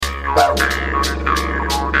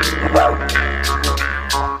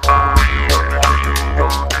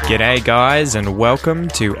G'day guys and welcome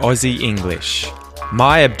to Aussie English.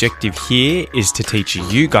 My objective here is to teach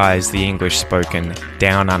you guys the English spoken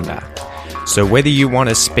down under. So whether you want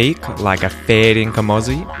to speak like a fair dinkum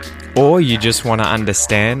Aussie or you just want to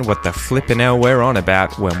understand what the flippin' hell we're on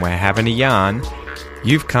about when we're having a yarn,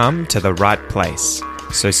 you've come to the right place.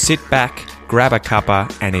 So sit back, grab a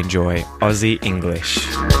cuppa and enjoy Aussie English.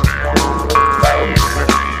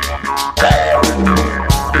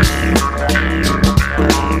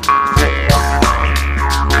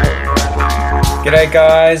 G'day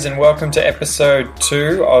guys and welcome to episode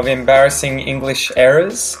 2 of Embarrassing English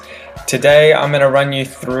Errors. Today I'm going to run you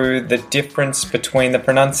through the difference between the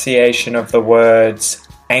pronunciation of the words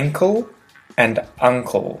ankle and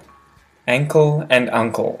uncle. Ankle and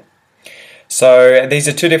uncle. So these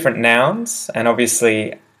are two different nouns, and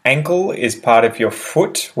obviously ankle is part of your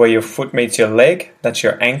foot, where your foot meets your leg, that's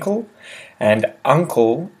your ankle, and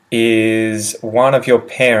uncle is one of your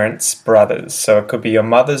parents' brothers. So it could be your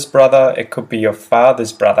mother's brother, it could be your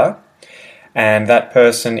father's brother, and that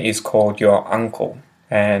person is called your uncle,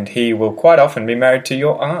 and he will quite often be married to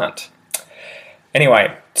your aunt.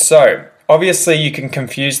 Anyway, so obviously you can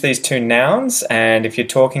confuse these two nouns, and if you're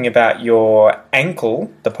talking about your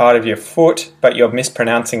ankle, the part of your foot, but you're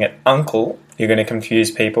mispronouncing it uncle, you're going to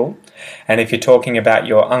confuse people. And if you're talking about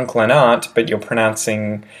your uncle and aunt, but you're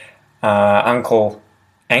pronouncing uncle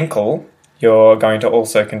ankle, you're going to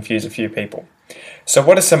also confuse a few people. So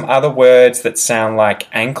what are some other words that sound like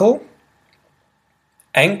ankle?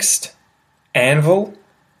 Angst, anvil,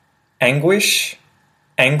 anguish,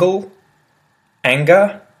 angle,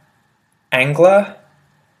 anger, angler,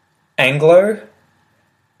 Anglo,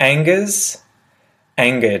 angers,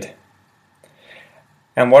 angered.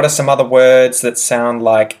 And what are some other words that sound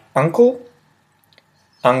like uncle?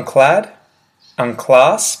 Unclad,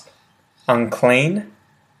 unclasp, unclean,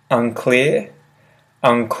 unclear,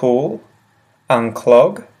 uncool,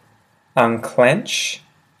 unclog, unclench,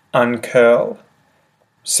 uncurl.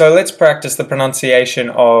 So let's practice the pronunciation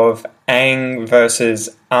of ang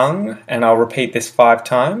versus ung, and I'll repeat this 5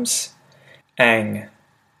 times. Ang,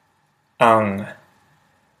 ung,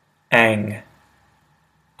 ang,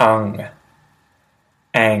 ung,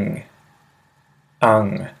 ang,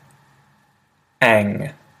 ung,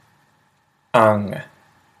 ang, ung,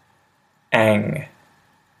 ang,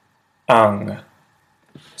 ung.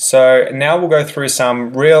 So now we'll go through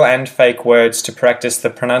some real and fake words to practice the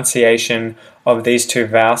pronunciation of these two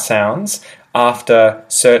vowel sounds after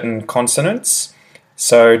certain consonants.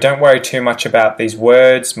 So don't worry too much about these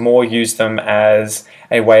words, more use them as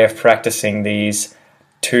a way of practicing these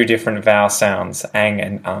two different vowel sounds, ang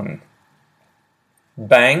and ung.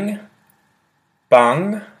 Bang,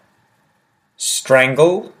 bung,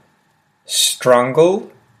 strangle,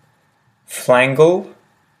 strungle, flangle,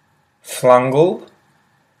 flungle,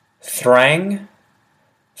 thrang,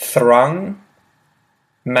 thrung,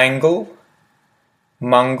 mangle,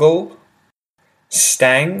 mungle,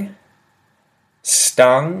 stang,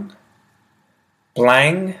 stung,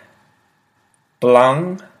 blang,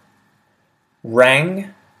 blung,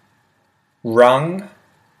 rang, rung,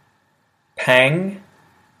 pang,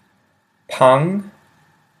 pung,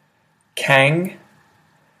 kang,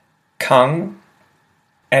 kung.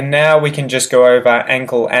 And now we can just go over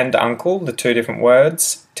ankle and uncle, the two different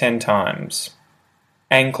words, 10 times.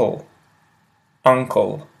 Ankle,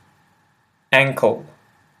 uncle, ankle,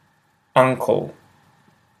 uncle,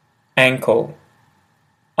 ankle,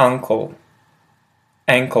 uncle,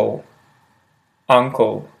 ankle,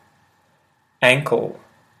 uncle, ankle,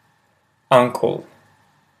 uncle,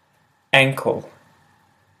 ankle,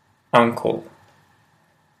 uncle,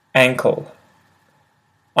 ankle,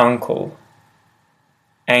 uncle,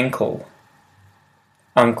 ankle,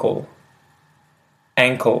 uncle,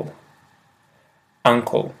 ankle,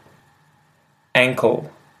 uncle,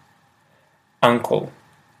 ankle, uncle.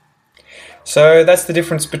 So that's the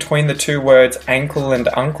difference between the two words ankle and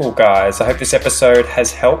uncle, guys. I hope this episode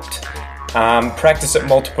has helped. Practice it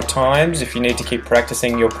multiple times if you need to keep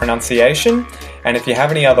practicing your pronunciation. And if you have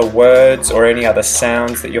any other words or any other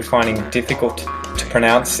sounds that you're finding difficult to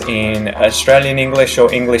pronounce in Australian English or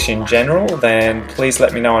English in general, then please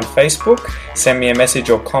let me know on Facebook. Send me a message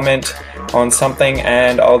or comment on something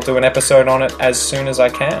and I'll do an episode on it as soon as I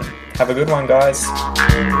can. Have a good one, guys.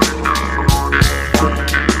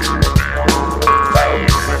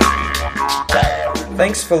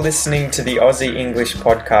 Thanks for listening to the Aussie English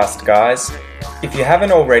podcast, guys. If you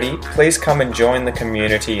haven't already, please come and join the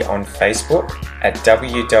community on Facebook at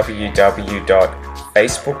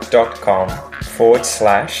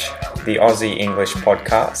www.facebook.com/The Aussie English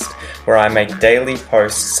Podcast, where I make daily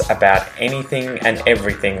posts about anything and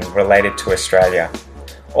everything related to Australia.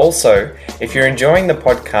 Also, if you're enjoying the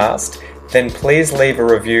podcast, then please leave a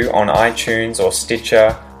review on iTunes or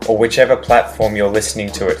Stitcher or whichever platform you're listening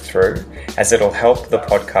to it through, as it'll help the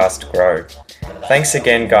podcast grow. Thanks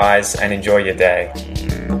again, guys, and enjoy your day.